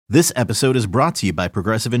This episode is brought to you by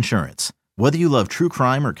Progressive Insurance. Whether you love true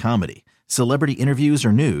crime or comedy, celebrity interviews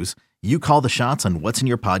or news, you call the shots on what's in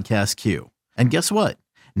your podcast queue. And guess what?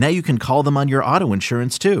 Now you can call them on your auto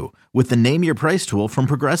insurance too with the Name Your Price tool from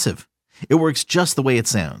Progressive. It works just the way it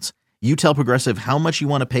sounds. You tell Progressive how much you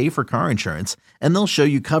want to pay for car insurance, and they'll show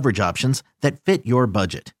you coverage options that fit your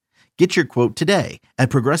budget. Get your quote today at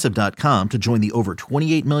Progressive.com to join the over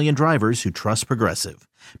 28 million drivers who trust Progressive.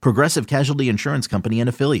 Progressive Casualty Insurance Company and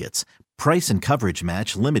Affiliates. Price and coverage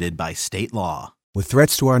match limited by state law. With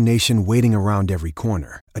threats to our nation waiting around every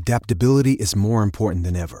corner, adaptability is more important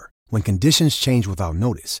than ever. When conditions change without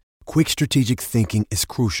notice, quick strategic thinking is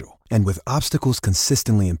crucial. And with obstacles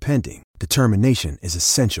consistently impending, determination is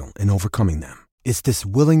essential in overcoming them. It's this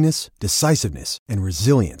willingness, decisiveness, and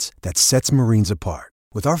resilience that sets Marines apart.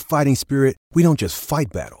 With our fighting spirit, we don't just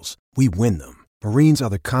fight battles, we win them. Marines are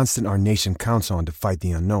the constant our nation counts on to fight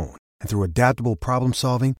the unknown. And through adaptable problem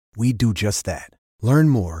solving, we do just that. Learn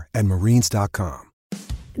more at marines.com.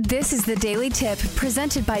 This is the Daily Tip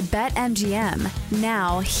presented by BetMGM.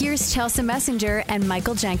 Now, here's Chelsea Messenger and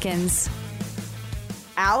Michael Jenkins.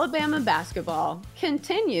 Alabama basketball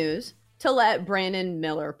continues to let Brandon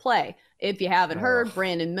Miller play. If you haven't heard,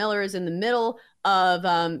 Brandon Miller is in the middle of,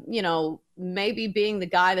 maybe being the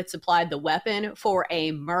guy that supplied the weapon for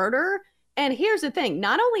a murder. And here's the thing.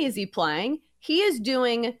 Not only is he playing, he is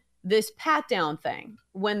doing this pat down thing.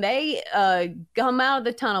 When they come out of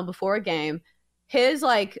the tunnel before a game, his,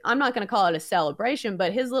 I'm not going to call it a celebration,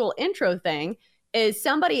 but his little intro thing is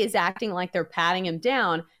somebody is acting like they're patting him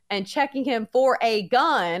down and checking him for a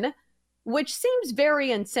gun, which seems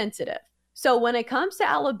very insensitive. So when it comes to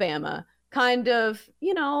Alabama, kind of,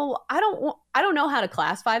 I don't know how to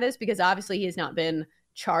classify this because obviously he has not been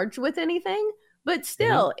charged with anything, but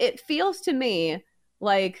still, It feels to me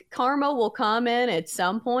like karma will come in at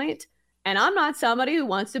some point, and I'm not somebody who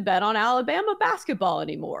wants to bet on Alabama basketball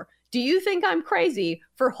anymore. Do you think I'm crazy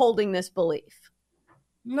for holding this belief?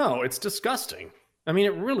 No, it's disgusting. I mean,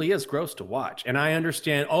 it really is gross to watch. And I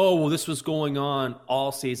understand, this was going on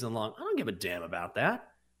all season long. I don't give a damn about that.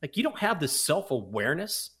 You don't have this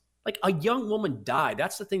self-awareness. A young woman died.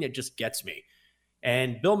 That's the thing that just gets me.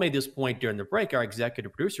 And Bill made this point during the break, our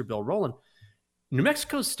executive producer, Bill Rowland. New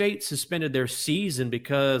Mexico State suspended their season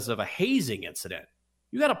because of a hazing incident.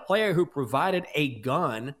 You got a player who provided a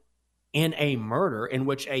gun in a murder in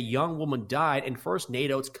which a young woman died, and first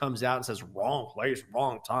Nate Oates comes out and says, wrong place,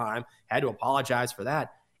 wrong time, had to apologize for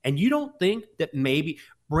that. And you don't think that maybe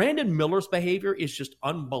Brandon Miller's behavior is just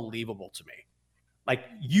unbelievable to me.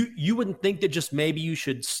 You wouldn't think that just maybe you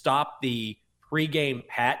should stop the pregame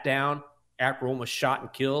pat down after one was shot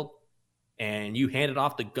and killed and you handed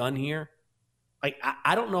off the gun here?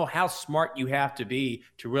 I don't know how smart you have to be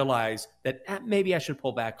to realize that maybe I should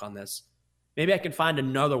pull back on this. Maybe I can find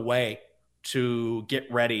another way to get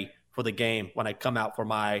ready for the game when I come out for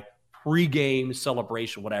my pregame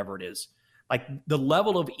celebration, whatever it is. The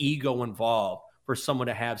level of ego involved for someone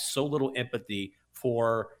to have so little empathy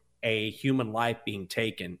for a human life being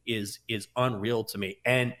taken is unreal to me.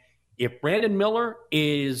 And if Brandon Miller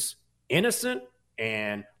is innocent,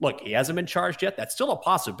 and look, he hasn't been charged yet, that's still a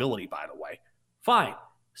possibility, by the way. Fine,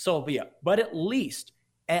 so be it. But at least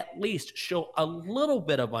show a little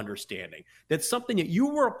bit of understanding that something that you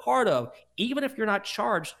were a part of, even if you're not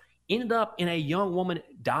charged, ended up in a young woman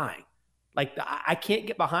dying. I can't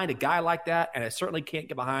get behind a guy like that, and I certainly can't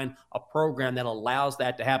get behind a program that allows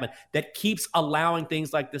that to happen, that keeps allowing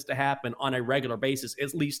things like this to happen on a regular basis.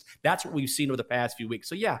 At least that's what we've seen over the past few weeks.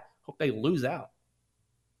 So, yeah, hope they lose out.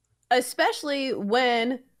 Especially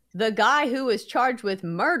when the guy who was charged with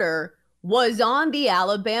murder was on the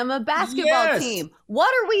Alabama basketball team.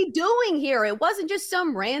 What are we doing here? It wasn't just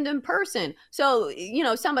some random person. So,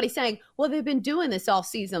 somebody saying, well, they've been doing this all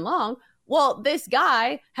season long. Well, this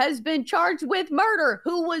guy has been charged with murder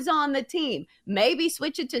who was on the team. Maybe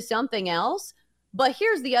switch it to something else. But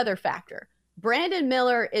here's the other factor. Brandon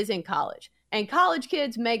Miller is in college, and college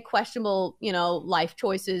kids make questionable, life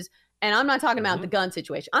choices. And I'm not talking about the gun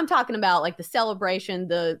situation. I'm talking about the celebration,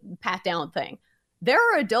 the pat down thing. There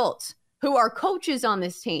are adults who are coaches on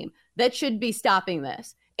this team that should be stopping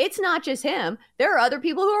this. It's not just him. There are other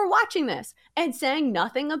people who are watching this and saying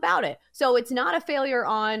nothing about it. So it's not a failure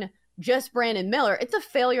on just Brandon Miller. It's a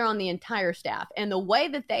failure on the entire staff. And the way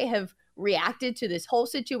that they have reacted to this whole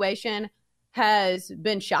situation has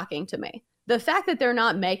been shocking to me. The fact that they're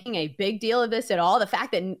not making a big deal of this at all, the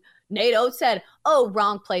fact that Nate Oates said,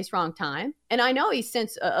 wrong place, wrong time. And I know he's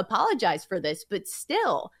since apologized for this, but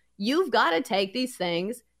still, you've got to take these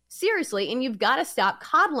things Seriously, and you've got to stop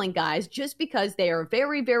coddling guys just because they are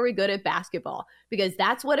very, very good at basketball, because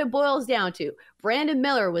that's what it boils down to. Brandon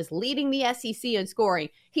Miller was leading the SEC in scoring.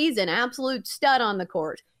 He's an absolute stud on the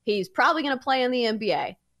court. He's probably going to play in the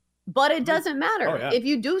NBA. But it doesn't matter. Oh, yeah. If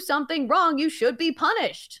you do something wrong, you should be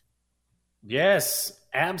punished. Yes,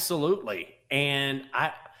 absolutely. And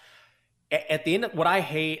at the end of what I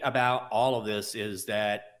hate about all of this is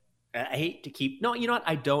that I hate to keep, no, you know what?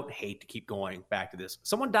 I don't hate to keep going back to this.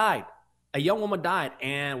 Someone died. A young woman died.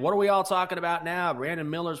 And what are we all talking about now? Brandon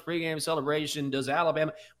Miller's pregame celebration. Does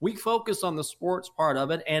Alabama? We focus on the sports part of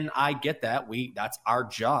it, and I get that. That's our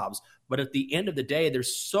jobs. But at the end of the day,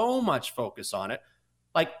 there's so much focus on it.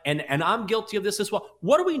 Like, and I'm guilty of this as well.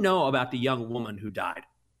 What do we know about the young woman who died?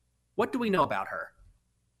 What do we know about her?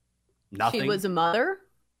 Nothing. She was a mother?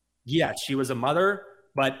 Yeah, she was a mother,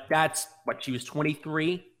 but that's what, she was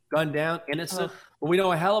 23. Gunned down, innocent. But we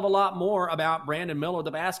know a hell of a lot more about Brandon Miller,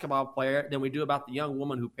 the basketball player, than we do about the young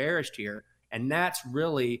woman who perished here. And that's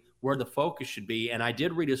really where the focus should be. And I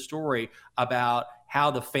did read a story about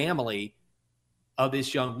how the family of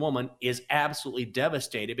this young woman is absolutely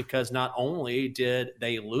devastated, because not only did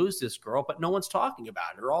they lose this girl, but no one's talking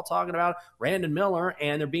about it. They're all talking about Brandon Miller,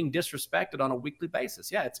 and they're being disrespected on a weekly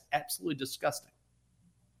basis. Yeah, it's absolutely disgusting.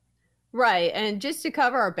 Right. And just to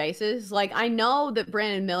cover our bases, like, I know that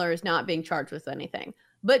Brandon Miller is not being charged with anything,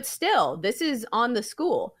 but still, this is on the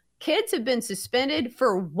school. Kids have been suspended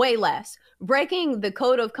for way less, breaking the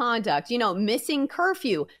code of conduct, missing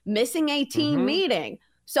curfew, missing a team meeting.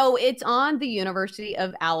 So it's on the University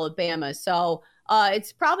of Alabama. So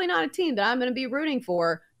it's probably not a team that I'm going to be rooting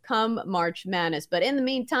for come March Madness. But in the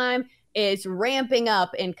meantime, it's ramping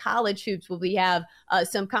up in college hoops. We have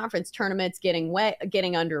some conference tournaments getting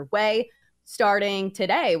underway. Starting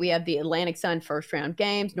today, we have the Atlantic Sun first round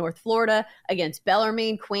games. North Florida against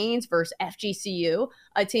Bellarmine Queens versus FGCU,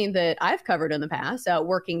 a team that I've covered in the past,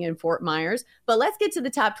 working in Fort Myers. But let's get to the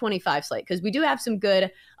top 25 slate, because we do have some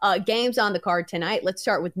good games on the card tonight. Let's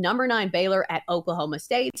start with number 9 Baylor at Oklahoma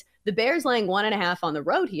State. The Bears laying 1.5 on the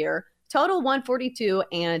road here. Total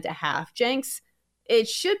 142.5. Jenks, it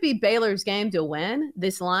should be Baylor's game to win.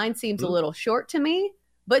 This line seems a little short to me,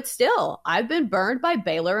 but still, I've been burned by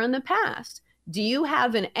Baylor in the past. Do you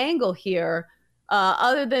have an angle here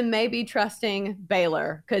other than maybe trusting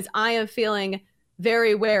Baylor? Because I am feeling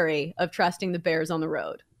very wary of trusting the Bears on the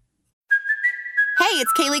road. Hey,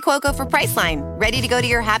 it's Kaylee Cuoco for Priceline. Ready to go to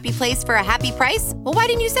your happy place for a happy price? Well, why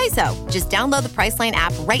didn't you say so? Just download the Priceline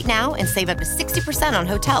app right now and save up to 60% on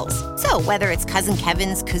hotels. So whether it's Cousin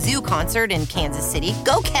Kevin's Kazoo Concert in Kansas City,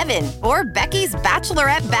 go Kevin, or Becky's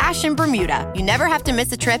Bachelorette Bash in Bermuda, you never have to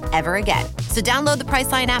miss a trip ever again. So download the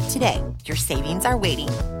Priceline app today. Your savings are waiting.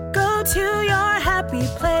 Go to your happy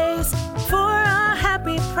place for a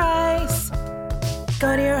happy price.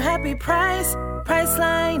 Go to your happy price,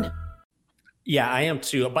 Priceline. Yeah, I am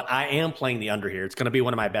too, but I am playing the under here. It's going to be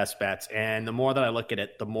one of my best bets, and the more that I look at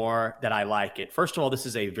it, the more that I like it. First of all, this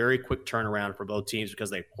is a very quick turnaround for both teams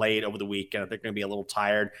because they played over the weekend. They're going to be a little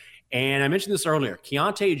tired. And I mentioned this earlier.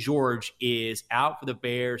 Keontae George is out for the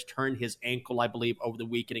Bears, turned his ankle, I believe, over the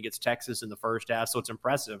weekend against Texas in the first half. So it's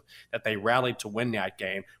impressive that they rallied to win that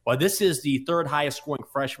game. Well, this is the third highest scoring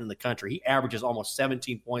freshman in the country. He averages almost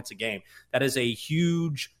 17 points a game. That is a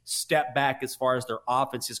huge step back as far as their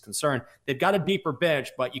offense is concerned. They've got a deeper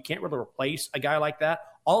bench, but you can't really replace a guy like that.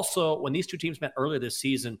 Also, when these two teams met earlier this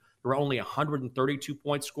season, there were only 132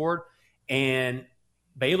 points scored. And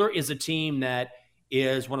Baylor is a team that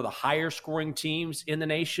is one of the higher scoring teams in the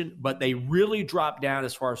nation, but they really drop down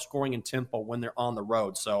as far as scoring and tempo when they're on the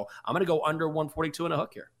road. So I'm going to go under 142 and a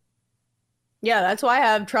hook here. Yeah, that's why I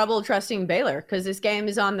have trouble trusting Baylor, because this game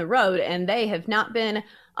is on the road and they have not been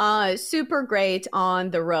super great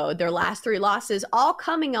on the road. Their last 3 losses all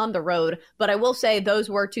coming on the road, but I will say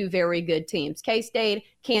those were 2 very good teams, K-State,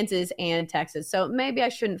 Kansas, and Texas. So maybe I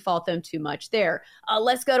shouldn't fault them too much there.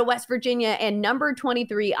 Let's go to West Virginia and number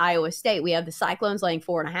 23, Iowa State. We have the Cyclones laying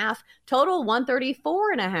 4.5, total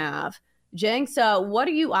 134.5. Jenks, what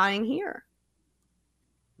are you eyeing here?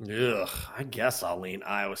 Ugh, I guess I'll lean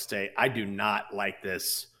Iowa State. I do not like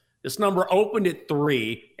this. This number opened at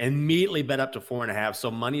 3, immediately bet up to 4.5. So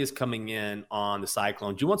money is coming in on the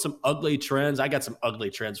Cyclones. Do you want some ugly trends? I got some ugly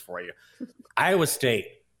trends for you. Iowa State,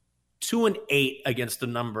 2-8 against the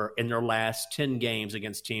number in their last 10 games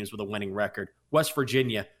against teams with a winning record. West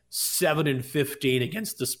Virginia, 7-15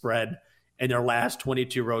 against the spread in their last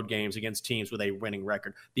 22 road games against teams with a winning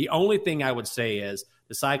record. The only thing I would say is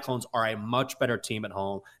the Cyclones are a much better team at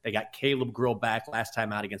home. They got Caleb Grill back last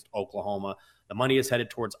time out against Oklahoma. The money is headed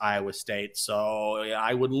towards Iowa State. So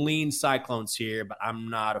I would lean Cyclones here, but I'm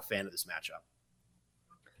not a fan of this matchup.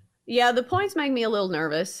 Yeah, the points make me a little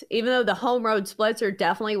nervous, even though the home road splits are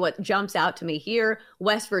definitely what jumps out to me here.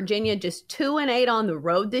 West Virginia just 2-8 on the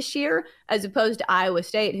road this year, as opposed to Iowa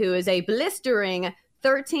State, who is a blistering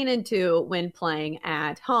 13-2 when playing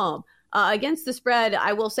at home. Against the spread,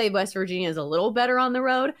 I will say West Virginia is a little better on the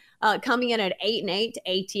road, coming in at 8-8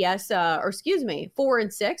 ATS,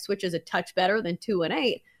 4-6, which is a touch better than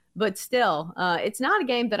 2-8. But still, it's not a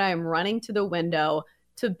game that I am running to the window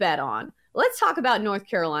to bet on. Let's talk about North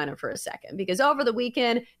Carolina for a second, because over the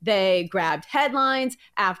weekend, they grabbed headlines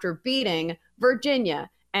after beating Virginia.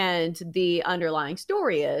 And the underlying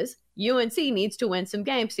story is UNC needs to win some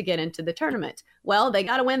games to get into the tournament. Well, they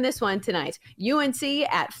got to win this one tonight. UNC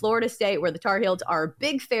at Florida State, where the Tar Heels are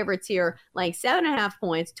big favorites here, laying 7.5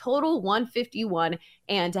 points, total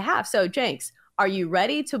 151.5. So, Jenks, are you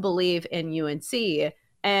ready to believe in UNC?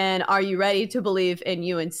 And are you ready to believe in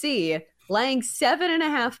UNC laying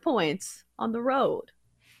 7.5 points on the road?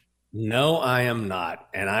 No, I am not.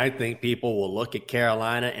 And I think people will look at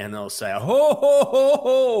Carolina and they'll say, ho, ho, ho,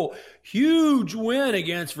 ho, huge win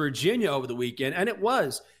against Virginia over the weekend. And it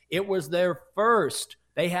was their first.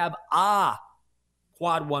 They have a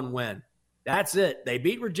quad one win. That's it. They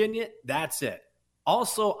beat Virginia. That's it.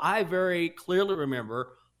 Also, I very clearly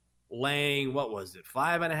remember laying,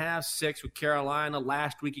 5.5, 6 with Carolina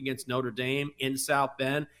last week against Notre Dame in South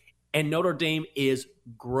Bend. And Notre Dame is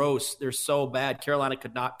gross. They're so bad. Carolina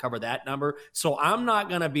could not cover that number. So I'm not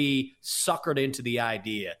going to be suckered into the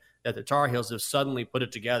idea that the Tar Heels have suddenly put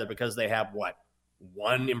it together because they have,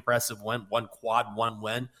 one impressive win, one quad one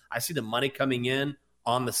win. I see the money coming in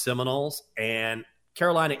on the Seminoles, and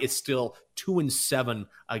Carolina is still 2-7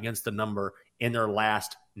 against the number in their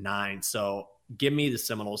last 9. So give me the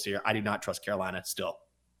Seminoles here. I do not trust Carolina still.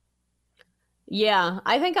 Yeah,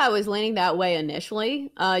 I think I was leaning that way initially,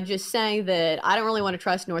 just saying that I don't really want to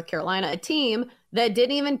trust North Carolina, a team that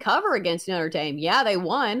didn't even cover against Notre Dame. Yeah, they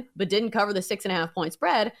won, but didn't cover the 6.5 point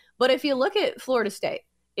spread. But if you look at Florida State,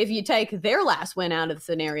 if you take their last win out of the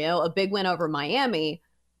scenario, a big win over Miami,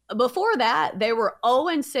 before that, they were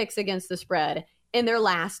 0-6 against the spread in their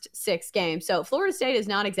last 6 games. So Florida State is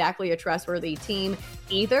not exactly a trustworthy team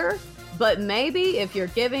either, but maybe if you're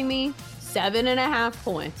giving me 7.5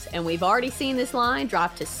 points, and we've already seen this line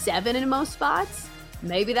drop to 7 in most spots,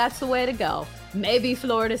 maybe that's the way to go. Maybe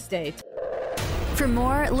Florida State. For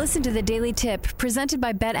more, listen to the Daily Tip presented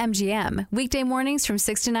by BetMGM. Weekday mornings from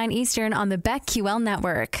 6 to 9 Eastern on the BetQL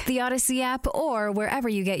network, the Odyssey app, or wherever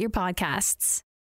you get your podcasts.